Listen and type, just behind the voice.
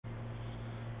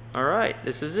Alright,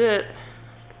 this is it.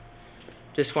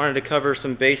 Just wanted to cover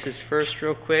some bases first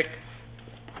real quick.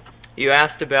 You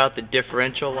asked about the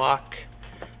differential lock.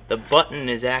 The button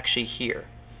is actually here.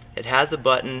 It has a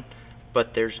button, but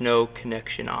there's no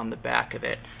connection on the back of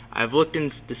it. I've looked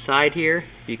in the side here,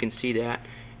 you can see that,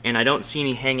 and I don't see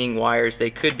any hanging wires. They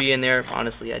could be in there.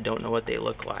 Honestly, I don't know what they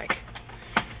look like.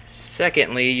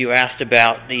 Secondly, you asked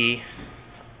about the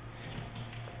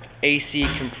AC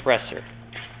compressor. As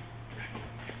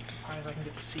high as I can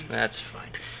get the seat. That's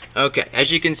fine. Okay, as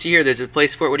you can see here, there's a place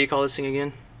for it. What do you call this thing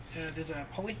again? There's a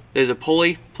pulley. There's a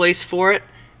pulley place for it,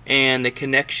 and the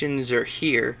connections are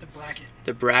here. The bracket.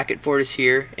 The bracket for it is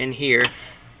here and here.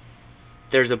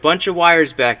 There's a bunch of wires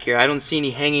back here. I don't see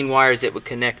any hanging wires that would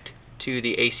connect to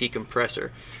the AC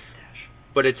compressor,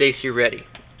 but it's AC ready.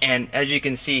 And as you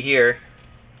can see here,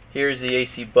 here's the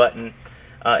AC button.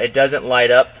 It doesn't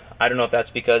light up. I don't know if that's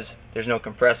because there's no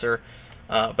compressor,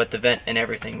 but the vent and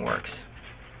everything works.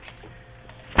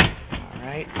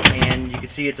 Alright, and you can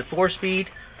see it's a 4-speed,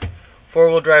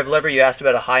 4-wheel drive lever. You asked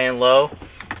about a high and low.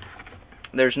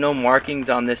 There's no markings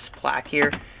on this plaque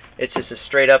here. It's just a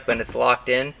straight up and it's locked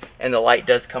in, and the light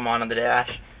does come on the dash,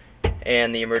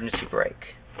 and the emergency brake.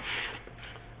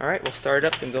 Alright, we'll start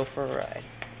it up and go for a ride.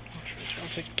 I'll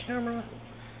take the camera.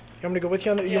 You want me to go with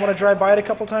you? You want to drive by it a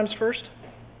couple times first?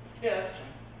 Yeah.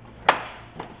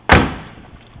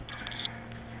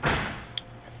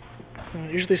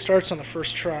 It usually starts on the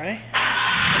first try.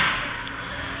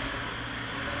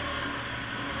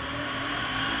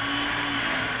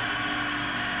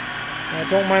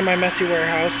 Don't mind my messy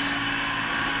warehouse.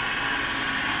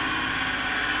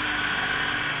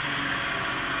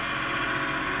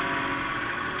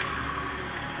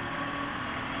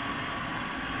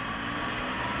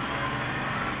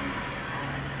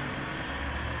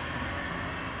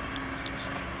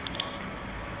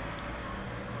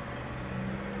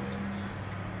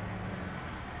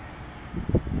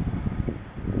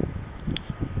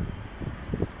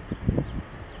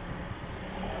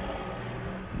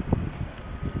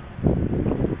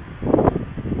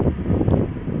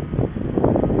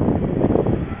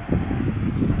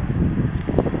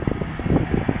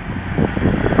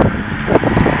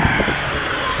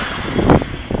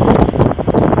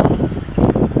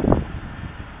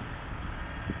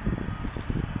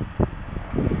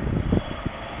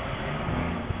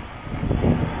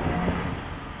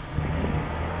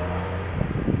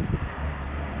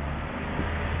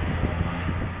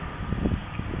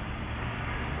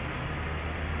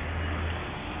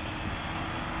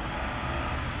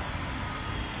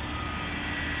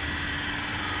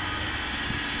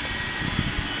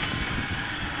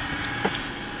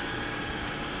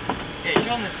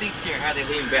 Show them the seats here, how they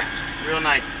lean back. Real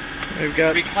nice. We've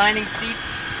got reclining seats.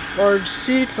 Large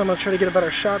seats. I'm going to try to get a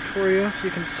better shot for you so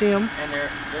you can see them. And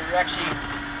they're actually,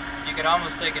 you could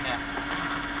almost take a nap.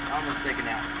 Almost take a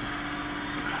nap.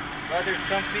 Leather's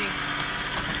comfy.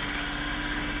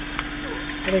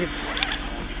 I think it's...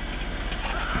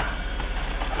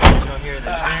 So here, the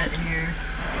vent here.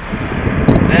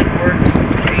 Vent works.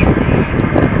 AC.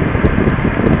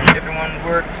 Different one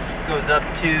works. Goes up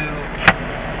to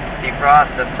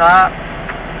defrost up top.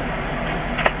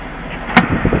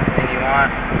 And you want,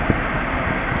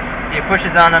 it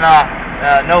pushes on and off.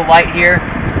 No light here,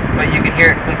 but you can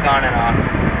hear it click on and off.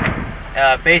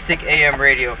 Basic AM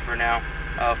radio for now.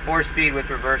 4-speed with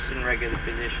reverse and regular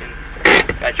position.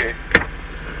 Got your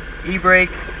e-brake,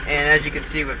 and as you can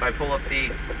see, if I pull up the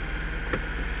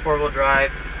 4-wheel drive,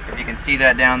 if you can see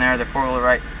that down there, the 4-wheel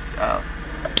right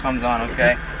comes on,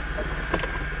 okay?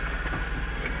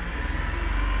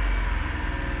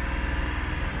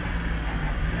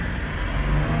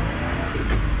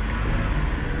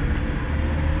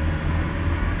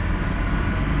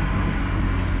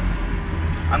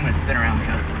 I'm going to spin around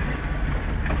the other way.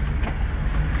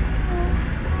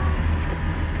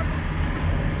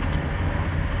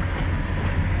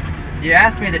 You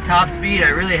asked me the top speed.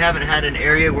 I really haven't had an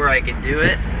area where I could do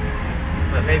it,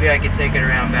 but maybe I could take it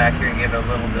around back here and give it a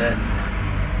little bit.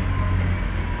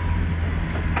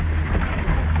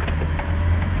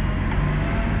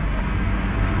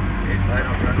 If I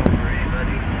don't run over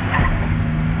anybody.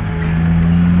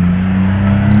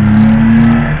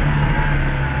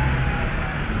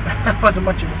 That wasn't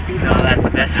much of a speed. No, that's the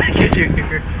best I can do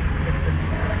here.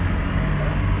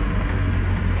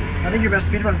 I think your best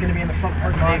speed run is going to be in the front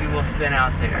parking lot. Maybe we'll spin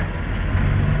out there.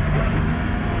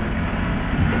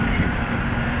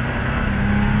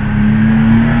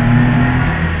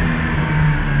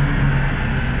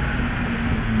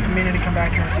 I'm meaning to come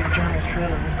back here and see if Jeremy's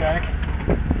trailer is back.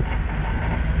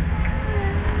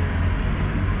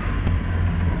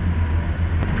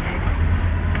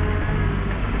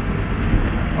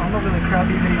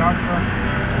 be videographer.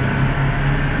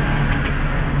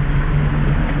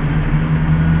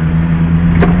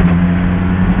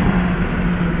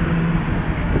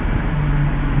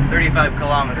 35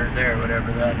 kilometers there,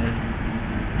 whatever that is.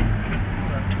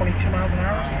 22 miles an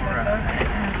hour, something like that.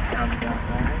 Sounds about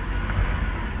right.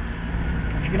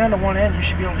 If you get onto one end, you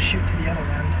should be able to shoot to the other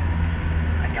end.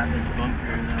 I got this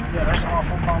bunker though. Yeah, there's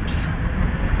awful bumps.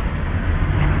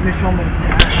 Let me film the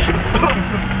dash.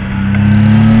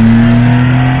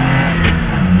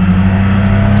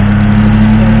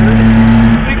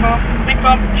 Big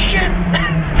bump, shit!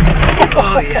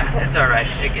 Oh yeah, that's alright,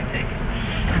 it can take it.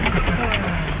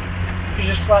 You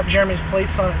just slap Jeremy's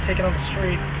plates on it and take it on the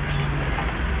street.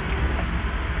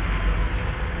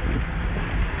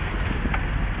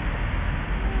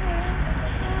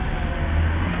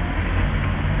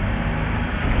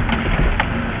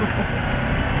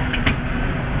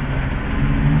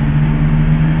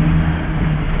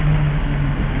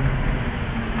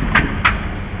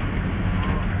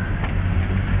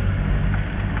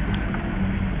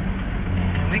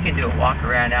 We can do a walk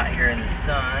around out here in the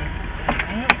sun.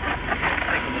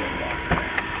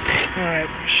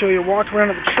 Alright, show you a walk around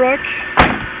of the truck.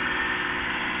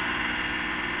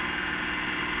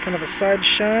 Kind of a side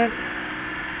shot.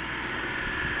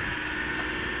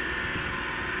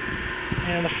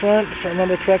 And the front, if I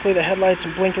remember correctly, the headlights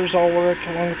and blinkers all work,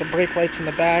 along with the brake lights in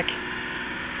the back.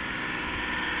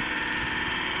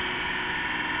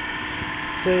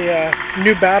 The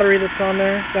new battery that's on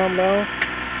there, down low.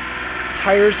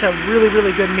 Tires have really,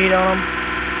 really good meat on them.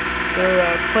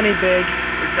 They're plenty big.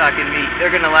 We're talking meat.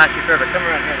 They're gonna last you forever. Come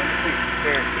around here. Let me see the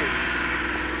spare too.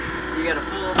 You got a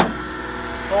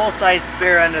full-size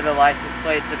spare under the license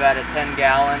plate. It's about a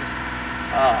 10-gallon.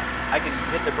 I can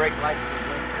hit the brake lights.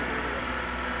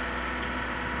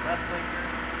 Left blinker.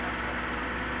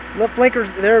 Left blinkers.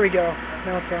 There we go.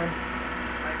 Now it's on.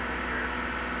 Right blinker.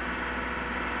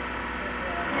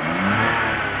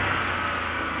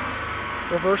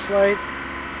 Reverse light.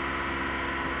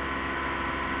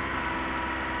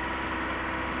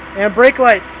 And brake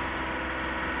lights.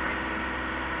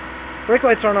 Brake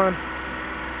lights aren't on. Brake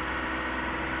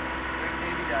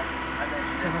baby done. I bet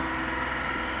you did.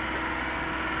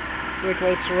 Brake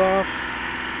lights are off.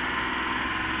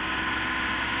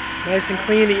 Nice and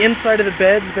clean. The inside of the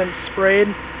bed's been sprayed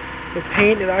with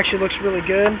paint. It actually looks really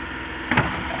good.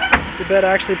 The bed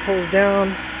actually pulls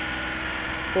down.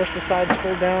 Of course, the sides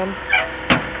pull down.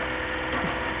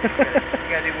 You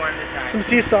gotta do one at a time. Some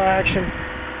seesaw action.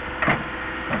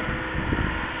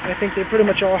 I think they pretty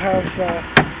much all have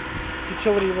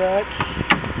utility rack.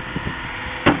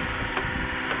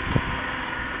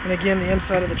 And again, the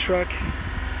inside of the truck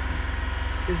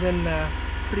is in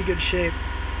pretty good shape.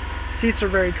 Seats are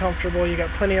very comfortable. You got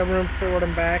plenty of room forward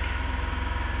and back.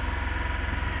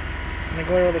 And the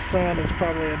glare of the sun is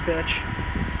probably a bitch.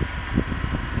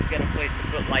 Got a place to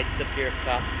put lights up here up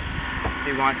top. So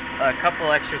you want a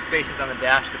couple extra spaces on the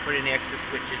dash to put any extra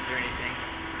switches or anything.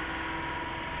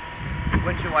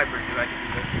 Windshield wipers do I can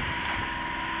do this.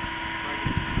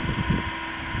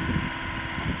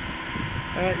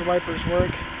 Alright, the wipers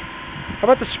work. How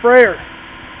about the sprayer?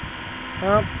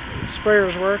 Well, the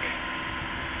sprayers work. I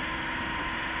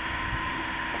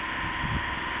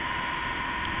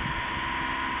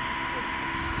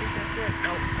think that's it.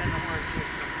 Oh, and the horn too.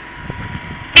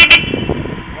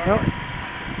 Well,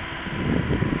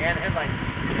 And the headlights.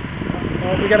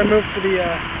 well, we gotta move for the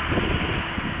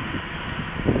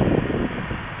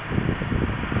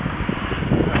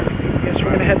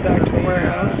we're gonna head back to the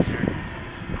warehouse.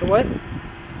 The what?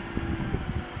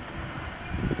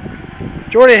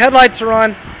 Jordy, headlights are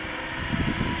on. I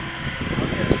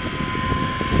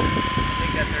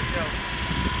think that's our show.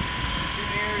 2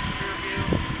 mirrors, rear view,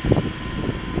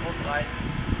 both sides.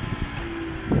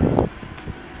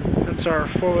 That's our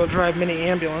 4-wheel drive mini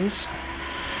ambulance.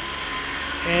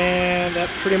 And that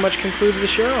pretty much concludes the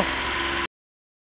show.